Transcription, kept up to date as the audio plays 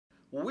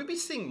Will we be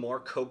seeing more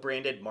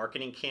co-branded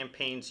marketing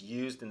campaigns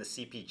used in the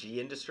CPG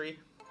industry?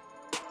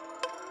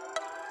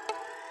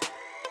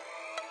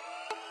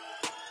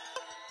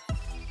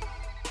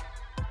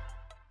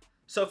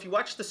 So if you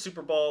watched the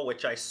Super Bowl,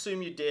 which I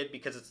assume you did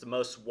because it's the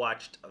most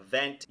watched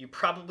event, you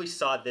probably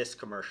saw this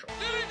commercial.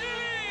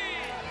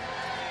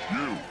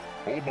 You,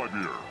 hold my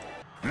beer.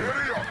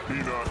 Giddy up,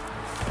 peanut.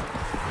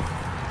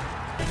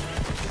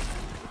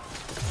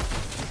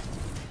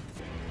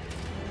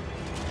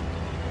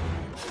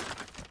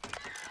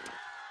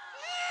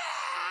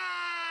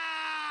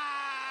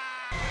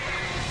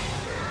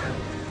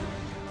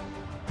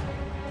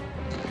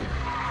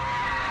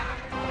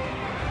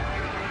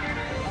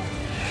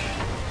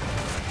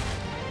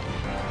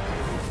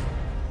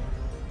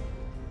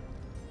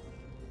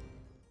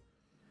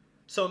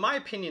 So in my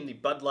opinion, the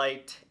Bud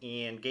Light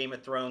and Game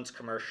of Thrones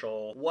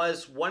commercial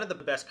was one of the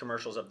best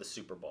commercials of the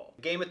Super Bowl.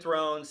 Game of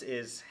Thrones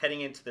is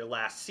heading into their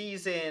last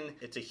season.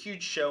 It's a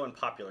huge show in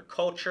popular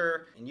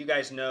culture. And you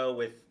guys know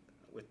with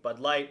Bud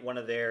Light, one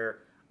of their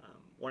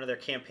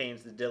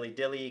campaigns, the Dilly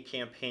Dilly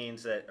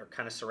campaigns that are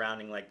kind of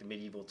surrounding like the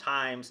medieval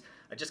times,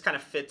 it just kind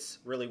of fits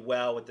really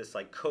well with this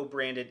like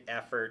co-branded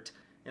effort.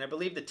 And I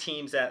believe the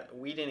teams at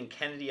Whedon and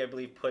Kennedy, I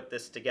believe, put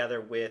this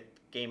together with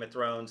Game of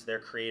Thrones, their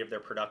creative, their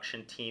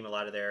production team, a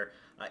lot of their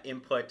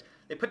input.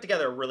 They put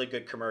together a really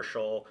good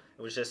commercial.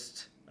 It was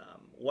just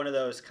one of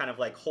those kind of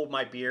like hold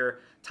my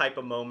beer type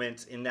of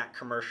moments in that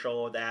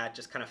commercial that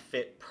just kind of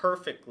fit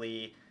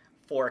perfectly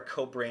for a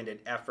co-branded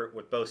effort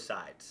with both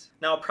sides.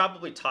 Now I'll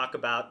probably talk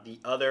about the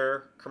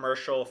other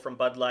commercial from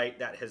Bud Light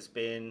that has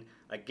been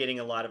getting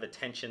a lot of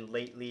attention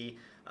lately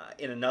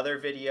in another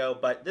video,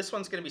 but this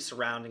one's going to be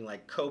surrounding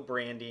like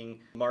co-branding,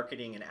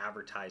 marketing, and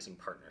advertising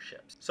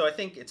partnerships. So I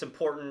think it's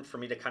important for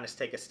me to kind of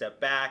take a step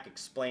back,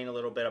 explain a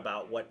little bit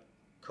about what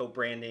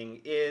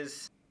co-branding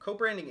is.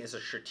 Co-branding is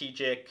a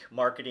strategic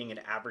marketing and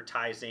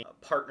advertising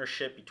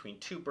partnership between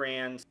two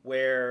brands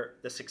where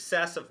the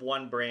success of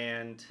one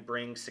brand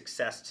brings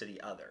success to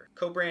the other.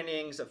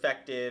 Co-branding is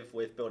effective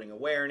with building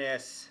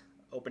awareness,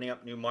 opening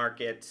up new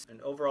markets, and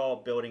overall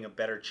building a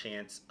better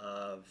chance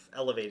of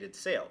elevated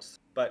sales.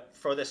 But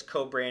for this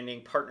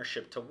co-branding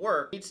partnership to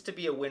work, it needs to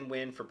be a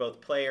win-win for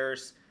both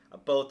players.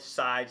 Both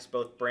sides,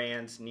 both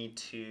brands need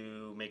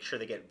to make sure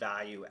they get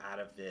value out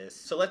of this.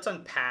 So let's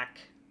unpack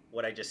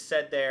what I just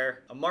said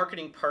there. A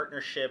marketing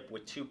partnership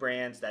with two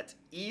brands, that's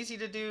easy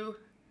to do.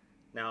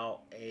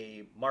 Now,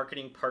 a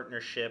marketing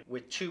partnership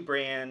with two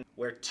brands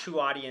where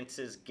two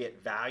audiences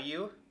get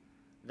value,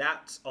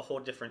 that's a whole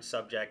different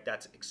subject.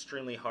 That's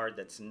extremely hard.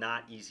 That's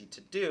not easy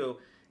to do.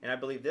 And I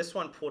believe this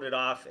one pulled it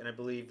off, and I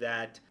believe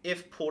that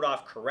if pulled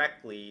off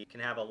correctly, can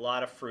have a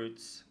lot of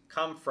fruits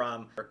come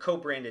from a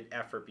co-branded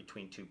effort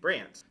between two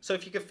brands. So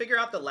if you can figure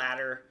out the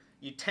latter,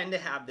 you tend to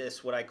have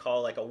this, what I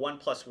call like a 1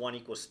 + 1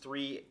 =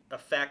 3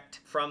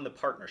 effect from the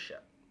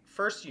partnership.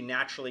 First, you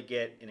naturally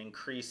get an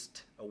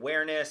increased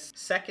awareness.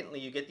 Secondly,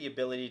 you get the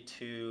ability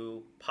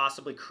to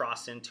possibly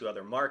cross into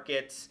other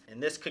markets.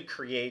 And this could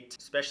create,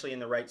 especially in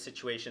the right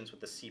situations with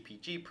the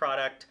CPG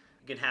product,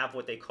 you can have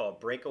what they call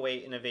breakaway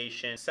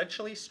innovation.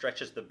 Essentially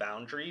stretches the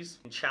boundaries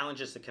and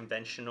challenges the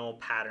conventional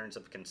patterns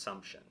of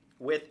consumption.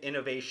 With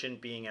innovation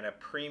being at a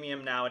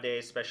premium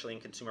nowadays, especially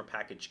in consumer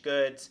packaged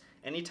goods,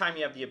 anytime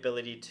you have the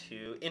ability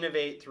to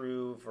innovate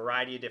through a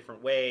variety of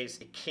different ways,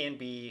 it can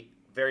be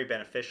very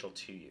beneficial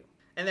to you.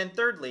 And then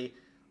thirdly,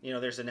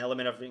 there's an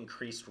element of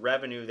increased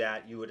revenue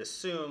that you would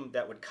assume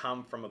that would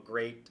come from a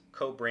great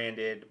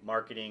co-branded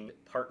marketing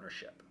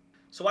partnership.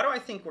 So why do I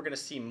think we're going to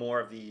see more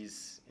of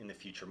these in the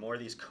future? More of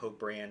these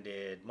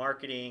co-branded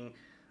marketing,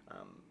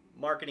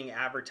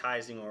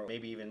 advertising, or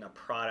maybe even a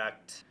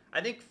product. I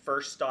think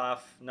first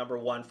off, number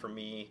one for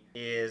me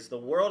is the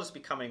world is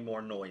becoming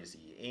more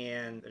noisy,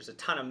 and there's a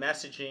ton of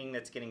messaging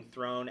that's getting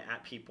thrown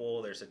at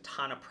people. There's a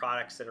ton of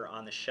products that are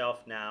on the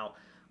shelf now.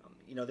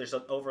 There's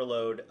an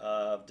overload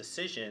of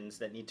decisions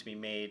that need to be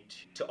made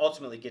to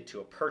ultimately get to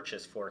a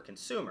purchase for a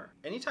consumer.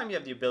 Anytime you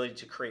have the ability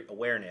to create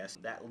awareness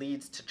that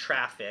leads to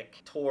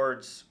traffic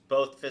towards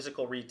both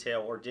physical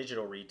retail or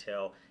digital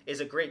retail is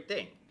a great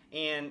thing.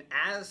 And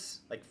as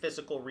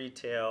physical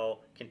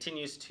retail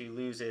continues to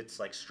lose its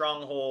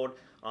stronghold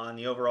on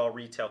the overall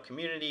retail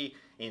community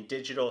and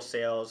digital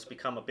sales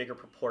become a bigger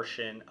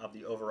proportion of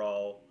the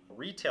overall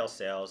retail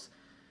sales,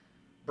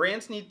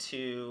 brands need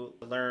to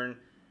learn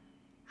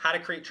how to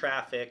create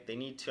traffic. They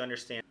need to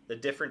understand the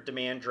different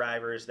demand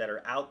drivers that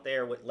are out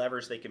there, what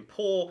levers they can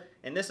pull.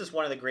 And this is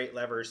one of the great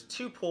levers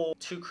to pull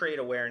to create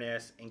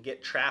awareness and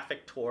get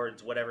traffic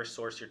towards whatever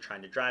source you're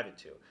trying to drive it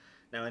to.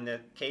 Now, in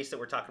the case that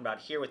we're talking about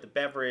here with the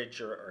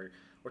beverage, or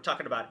we're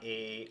talking about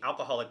a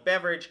alcoholic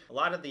beverage, a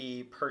lot of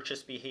the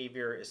purchase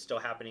behavior is still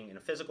happening in a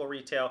physical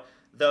retail,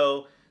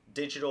 though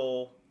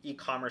digital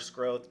e-commerce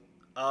growth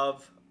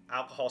of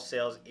alcohol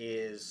sales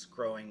is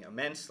growing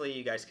immensely.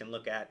 You guys can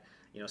look at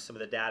some of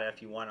the data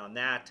if you want on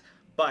that,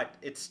 but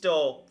it's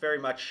still very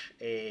much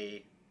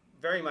an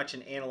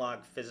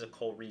analog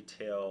physical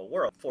retail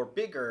world. For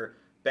bigger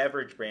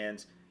beverage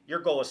brands, your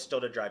goal is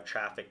still to drive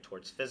traffic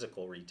towards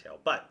physical retail,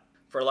 but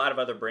for a lot of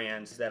other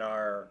brands that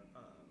are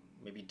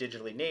maybe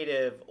digitally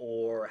native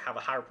or have a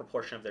higher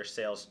proportion of their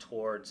sales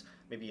towards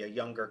maybe a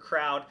younger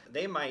crowd,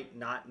 they might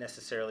not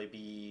necessarily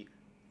be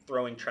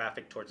throwing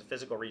traffic towards a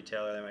physical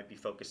retailer. They might be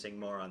focusing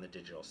more on the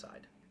digital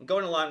side. And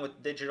going along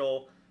with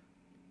digital,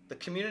 the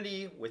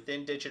community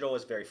within digital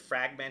is very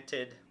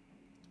fragmented.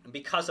 And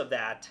because of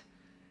that,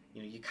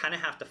 you kind of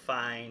have to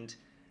find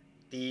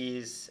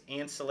these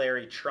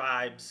ancillary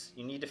tribes.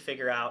 You need to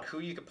figure out who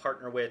you could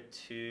partner with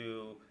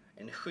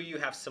and who you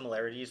have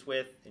similarities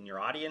with in your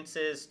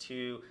audiences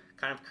to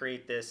kind of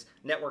create this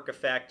network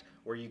effect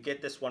where you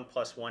get this 1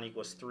 + 1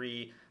 =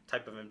 3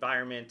 type of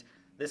environment.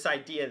 This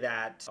idea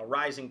that a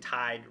rising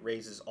tide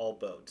raises all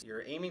boats.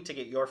 You're aiming to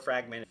get your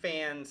fragmented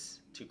fans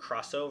to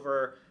cross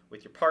over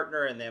with your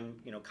partner and them,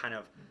 kind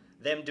of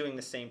them doing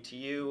the same to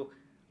you.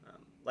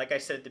 Like I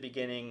said at the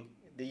beginning,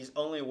 these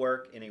only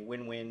work in a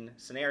win-win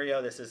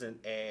scenario. This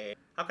isn't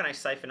how can I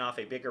siphon off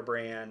a bigger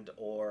brand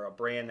or a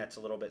brand that's a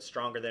little bit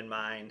stronger than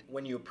mine.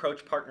 When you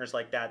approach partners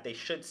like that, they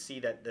should see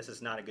that this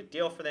is not a good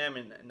deal for them,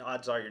 and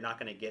odds are you're not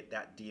going to get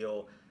that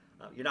deal.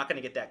 You're not going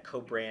to get that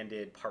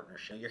co-branded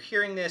partnership. You're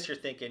hearing this, you're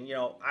thinking,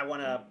 I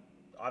want to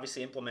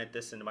obviously implement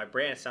this into my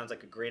brand. It sounds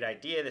like a great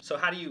idea. So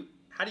how do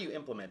you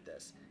implement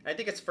this? And I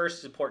think it's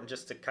first important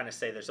just to kind of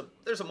say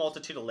there's a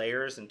multitude of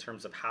layers in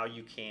terms of how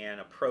you can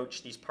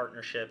approach these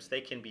partnerships.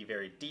 They can be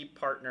very deep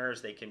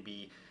partners. They can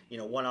be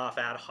one-off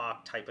ad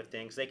hoc type of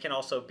things. They can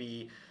also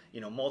be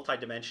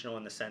multi-dimensional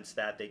in the sense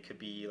that they could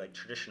be like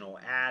traditional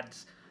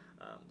ads,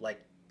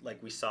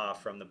 like we saw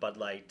from the Bud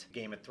Light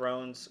Game of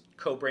Thrones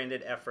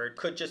co-branded effort.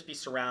 Could just be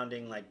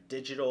surrounding like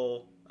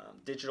digital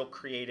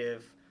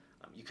creative.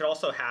 You could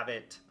also have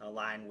it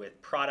align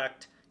with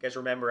product. You guys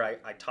remember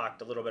I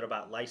talked a little bit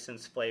about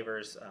licensed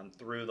flavors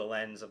through the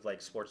lens of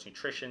like sports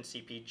nutrition,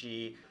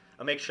 CPG.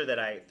 I'll make sure that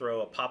I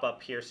throw a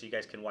pop-up here so you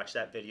guys can watch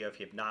that video if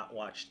you have not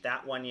watched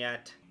that one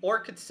yet. Or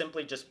it could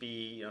simply just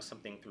be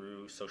something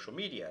through social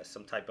media,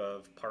 some type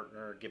of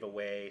partner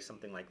giveaway,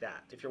 something like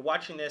that. If you're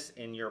watching this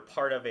and you're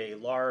part of a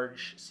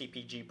large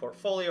CPG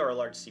portfolio or a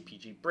large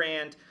CPG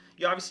brand,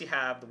 you obviously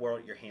have the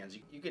world at your hands.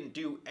 You can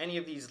do any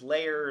of these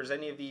layers,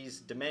 any of these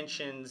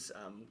dimensions,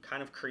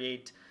 kind of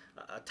create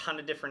a ton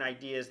of different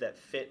ideas that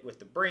fit with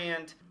the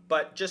brand.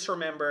 But just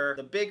remember,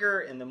 the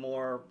bigger and the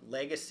more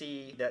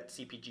legacy that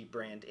CPG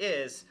brand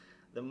is,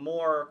 the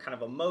more kind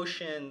of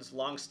emotions,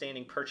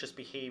 long-standing purchase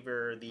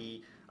behavior,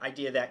 the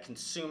idea that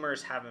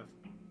consumers have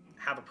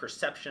a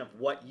perception of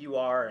what you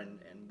are and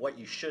what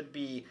you should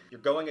be.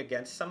 You're going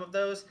against some of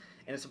those.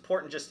 And it's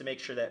important just to make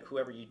sure that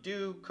whoever you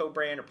do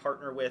co-brand or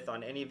partner with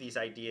on any of these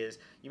ideas,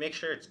 you make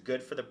sure it's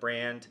good for the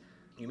brand.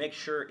 You make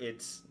sure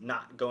it's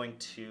not going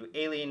to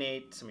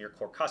alienate some of your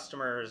core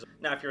customers.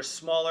 Now, if you're a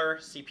smaller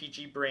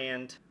CPG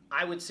brand,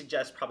 I would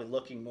suggest probably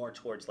looking more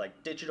towards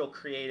like digital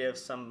creative,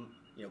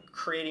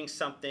 creating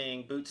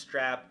something,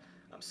 bootstrap,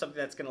 something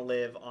that's going to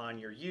live on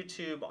your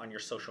YouTube, on your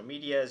social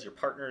medias, your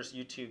partners'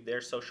 YouTube, their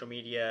social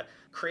media.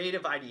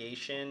 Creative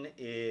ideation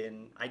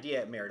in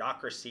idea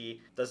meritocracy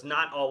does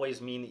not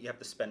always mean that you have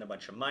to spend a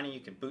bunch of money.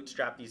 You can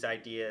bootstrap these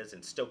ideas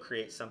and still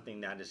create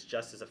something that is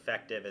just as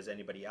effective as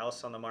anybody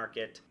else on the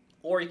market.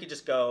 Or you could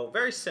just go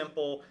very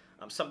simple.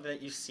 Something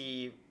that you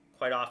see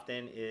quite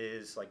often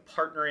is like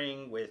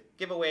partnering with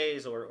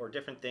giveaways or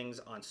different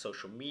things on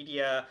social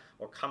media,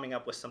 or coming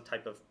up with some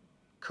type of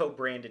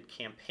co-branded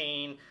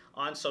campaign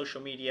on social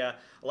media.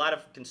 A lot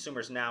of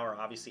consumers now are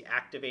obviously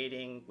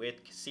activating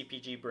with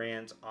CPG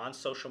brands on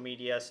social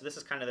media. So this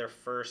is kind of their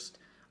first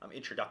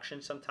introduction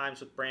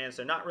sometimes with brands.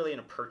 They're not really in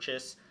a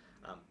purchase.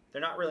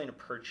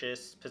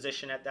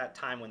 Position at that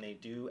time when they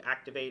do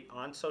activate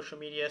on social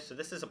media. So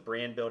this is a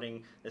brand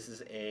building. This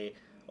is a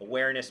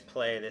awareness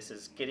play. This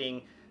is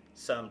getting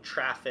some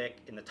traffic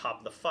in the top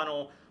of the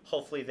funnel.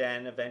 Hopefully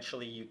then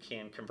eventually you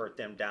can convert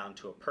them down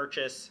to a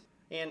purchase.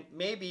 And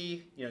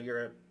maybe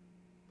you're a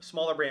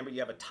smaller brand, but you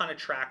have a ton of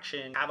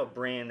traction, have a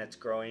brand that's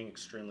growing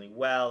extremely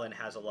well and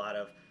has a lot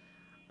of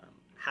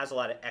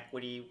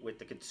equity with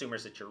the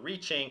consumers that you're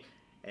reaching,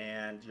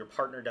 and your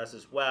partner does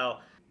as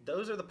well.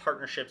 Those are the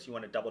partnerships you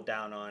want to double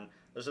down on.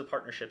 Those are the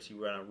partnerships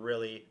you want to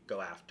really go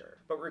after.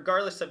 But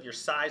regardless of your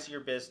size of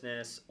your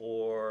business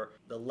or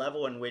the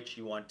level in which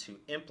you want to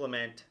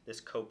implement this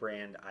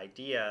co-brand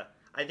idea,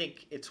 I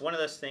think it's one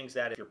of those things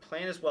that if your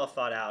plan is well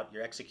thought out,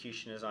 your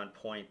execution is on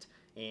point,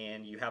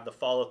 and you have the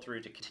follow through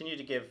to continue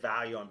to give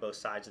value on both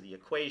sides of the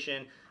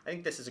equation, I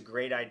think this is a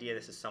great idea.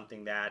 This is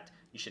something that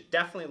you should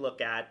definitely look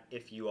at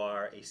if you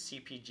are a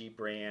CPG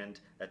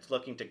brand that's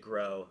looking to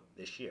grow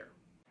this year.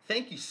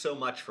 Thank you so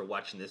much for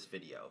watching this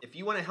video. If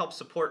you want to help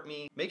support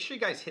me, make sure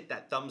you guys hit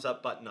that thumbs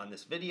up button on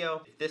this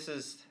video. If this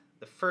is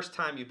the first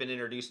time you've been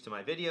introduced to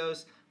my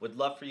videos, would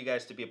love for you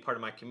guys to be a part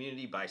of my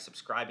community by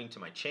subscribing to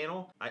my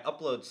channel. I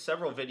upload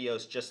several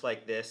videos just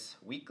like this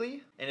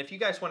weekly. And if you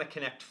guys want to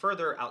connect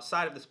further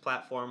outside of this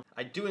platform,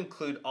 I do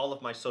include all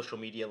of my social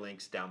media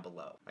links down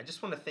below. I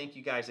just want to thank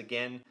you guys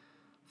again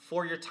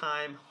for your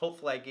time.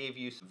 Hopefully I gave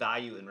you some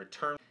value in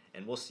return,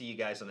 and we'll see you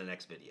guys on the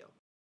next video.